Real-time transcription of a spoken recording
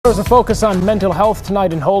There's a focus on mental health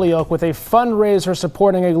tonight in Holyoke with a fundraiser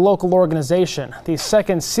supporting a local organization. The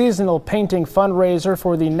second seasonal painting fundraiser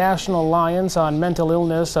for the National Alliance on Mental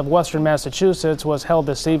Illness of Western Massachusetts was held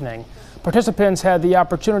this evening. Participants had the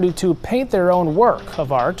opportunity to paint their own work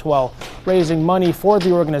of art while raising money for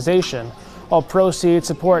the organization. All proceeds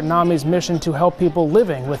support NAMI's mission to help people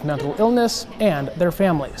living with mental illness and their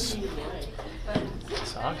families.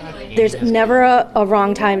 There's never a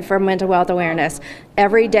wrong time for mental health awareness.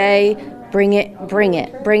 Every day, bring it.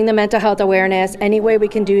 Bring the mental health awareness. Any way we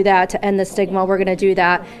can do that to end the stigma, we're going to do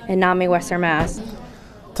that in NAMI Western Mass.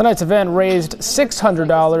 Tonight's event raised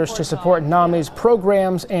 $600 to support NAMI's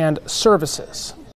programs and services.